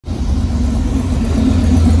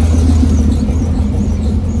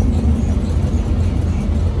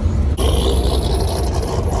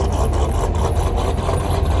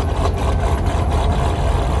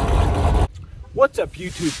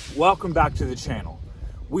YouTube? Welcome back to the channel.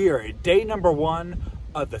 We are at day number 1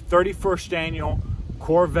 of the 31st annual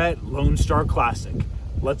Corvette Lone Star Classic.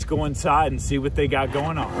 Let's go inside and see what they got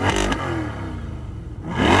going on.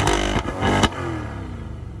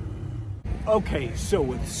 Okay, so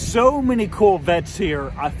with so many Corvettes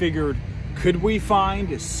here, I figured, could we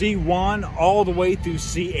find a C1 all the way through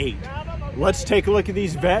C8? Let's take a look at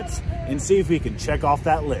these vets and see if we can check off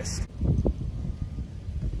that list.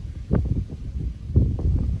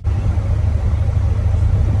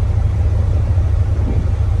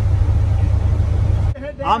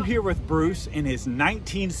 I'm here with Bruce in his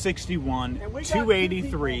 1961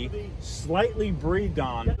 283 slightly breathed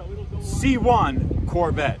on C1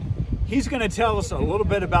 Corvette. He's going to tell us a little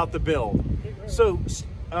bit about the build. So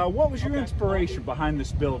what was your inspiration behind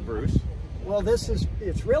this build, Bruce? Well,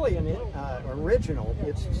 it's really an original.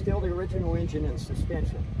 It's still the original engine and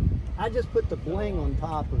suspension. I just put the bling on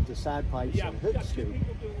top of the side pipes and hood scoop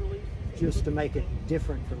just to make it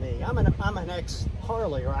different for me. I'm an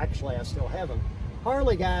ex-Harley, or actually I still have them.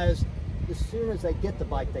 Harley guys, as soon as they get the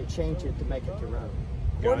bike, they change it to make it their own.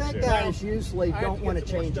 Corvette guys usually don't want to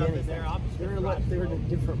change anything. They're a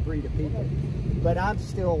different breed of people. But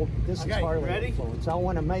this is Harley influence. I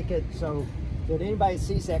want to make it so that anybody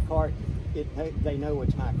sees that car, they know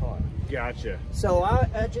it's my car. Gotcha. So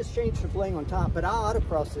I just changed the bling on top, but I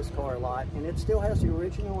autocross this car a lot, and it still has the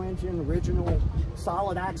original engine, original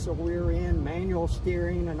solid axle rear end, manual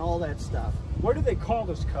steering, and all that stuff. What do they call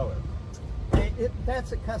this color?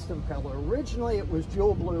 That's a custom color. Originally it was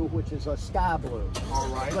jewel blue, which is a sky blue. All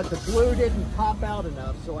right. But the blue didn't pop out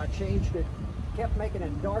enough, so I changed it, kept making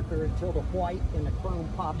it darker until the white and the chrome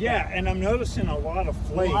popped out. And I'm noticing a lot of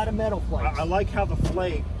flake. A lot of metal flakes. I like how the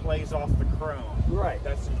flake plays off the chrome. Right.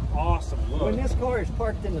 That's an awesome look. When this car is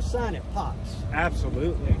parked in the sun, it pops.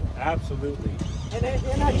 Absolutely. Absolutely. And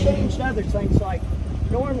I changed other things, like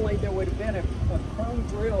normally there would have been a chrome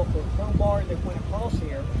grill, a chrome bar that went across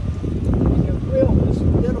here. The grill was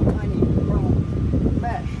little tiny chrome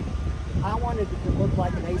mesh. I wanted it to look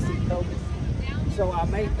like an AC Cobra. So I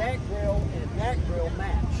made that grill and that grill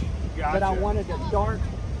match. Gotcha. But I wanted a dark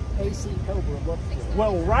AC Cobra look to it.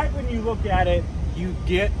 Well, right when you look at it, you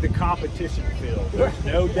get the competition feel. There's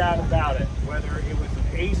no doubt about it. Whether it was an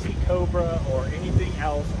AC Cobra or anything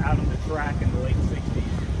else out on the track in the late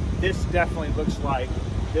 60s, this definitely looks like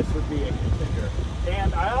this would be a contender.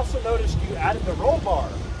 And I also noticed you added the roll bar.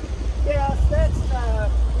 Yeah, it's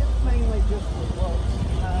mainly just for looks.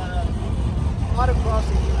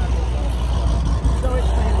 Autocrossing is not for looks. So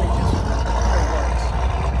it's mainly just for looks.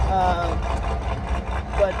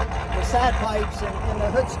 But the side pipes and the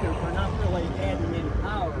hood scoop are not really adding any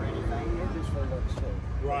power or anything. They're just for looks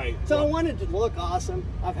too. Right. So I wanted it to look awesome.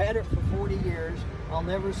 I've had it for 40 years. I'll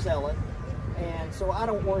never sell it. And so I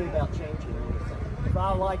don't worry about changing anything. If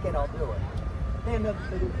I like it, I'll do it. And the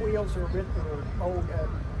wheels are a bit old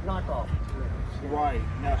knockoff. Right.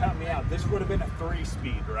 Now help me out. This would have been a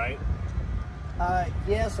 3-speed, right?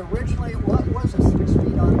 Yes, originally it was a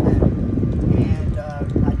 6-speed automatic. And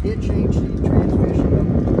I did change the transmission up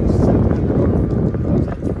to 700 because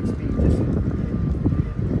that 3-speed just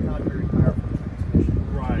not a very powerful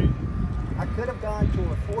transmission. Right. I could have gone to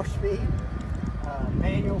a 4-speed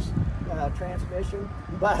manual transmission,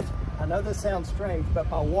 but I know this sounds strange, but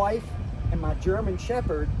my wife and my German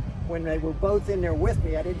Shepherd, when they were both in there with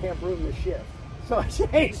me, I didn't have room to shift. So I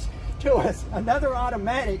changed to another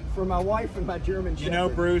automatic for my wife and my German Shepherd. You know,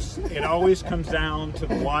 Bruce, it always comes down to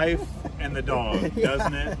the wife and the dog,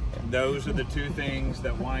 doesn't it? Those are the two things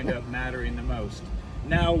that wind up mattering the most.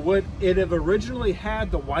 Now, would it have originally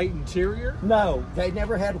had the white interior? No, they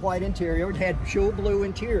never had white interior. It had jewel blue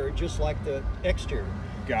interior, just like the exterior.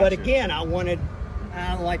 Gotcha. But again, I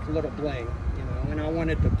like a little bling, you know, and I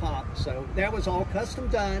wanted to pop. So that was all custom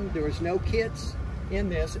done. There was no kits in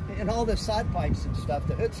this, and all the side pipes and stuff,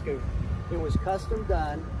 the hood scoop, it was custom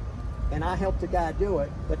done, and I helped the guy do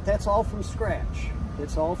it. But that's all from scratch.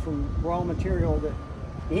 It's all from raw material that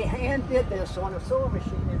he hand did this on a sewing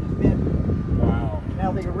machine in his bedroom. Wow.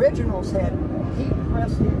 Now the originals had heat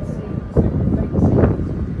pressed in seams, they were fake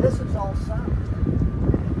seams. This is all sewn.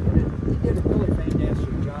 He did a really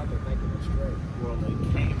fantastic job of making it straight. Well, they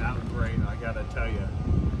came out great, I gotta tell you.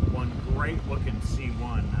 One great looking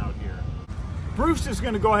C1 out here. Bruce is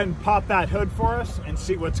gonna go ahead and pop that hood for us and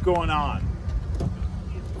see what's going on.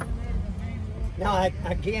 Now,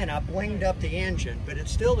 again, I blinged up the engine, but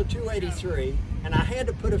it's still the 283. And I had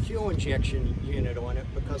to put a fuel injection unit on it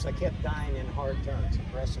because I kept dying in hard turns,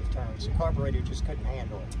 aggressive turns. The carburetor just couldn't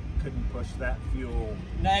handle it. Couldn't push that fuel.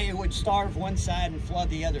 No, it would starve one side and flood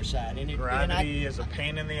the other side. And Gravity is a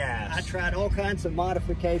pain in the ass. I tried all kinds of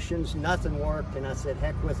modifications, nothing worked, and I said,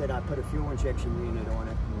 heck with it. I put a fuel injection unit on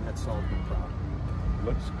it, and that solved the problem.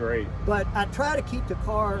 Looks great. But I try to keep the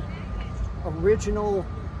car original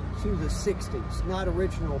to the 60s. Not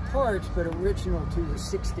original parts, but original to the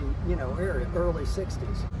 60, you know, early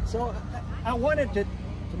 60s. So I wanted to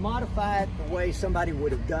modify it the way somebody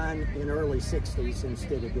would have done in early 60s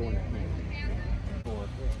instead of doing it now.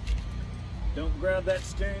 Don't grab that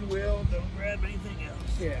steering wheel, don't grab anything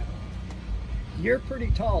else. Yeah. You're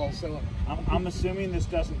pretty tall, so... I'm assuming this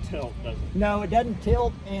doesn't tilt, does it? No, it doesn't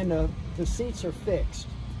tilt, and the seats are fixed.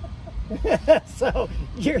 So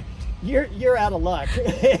you're out of luck.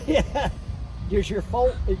 Yeah. There's your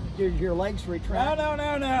legs retract.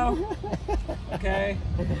 No. Okay.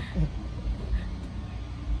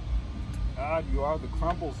 God, you are the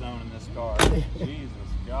crumple zone in this car. Jesus,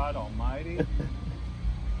 God almighty.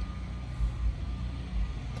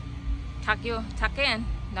 Tuck in.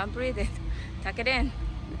 Don't breathe it. Tuck it in.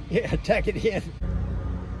 Yeah, tuck it in.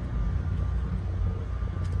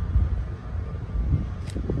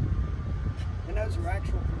 And those are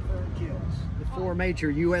actual confirmed kills. The 4 major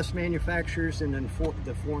U.S. manufacturers and then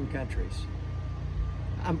the foreign countries.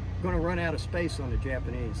 I'm going to run out of space on the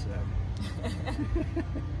Japanese, though.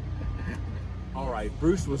 All right,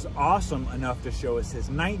 Bruce was awesome enough to show us his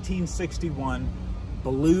 1961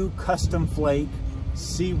 blue custom flake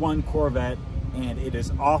C1 Corvette, and it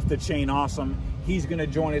is off the chain awesome. He's going to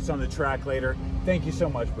join us on the track later. Thank you so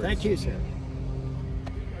much, Bruce. Thank you, sir. Are you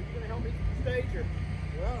going to help me stage her?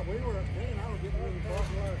 Well, we were, Dan and I were getting ready to talk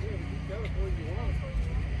right here. You tell us where you want.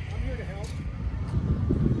 I'm here to help.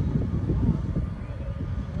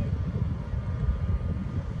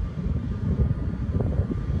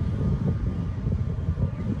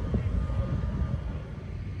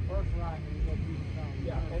 First right, you go through the tunnel.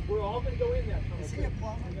 Yeah, and we're all going to go in that tunnel. Is he a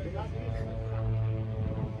plumber?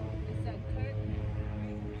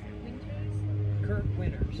 Kurt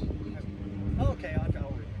Winters. Okay, I'll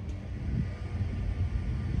go.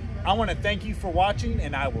 I want to thank you for watching,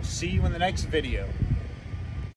 and I will see you in the next video.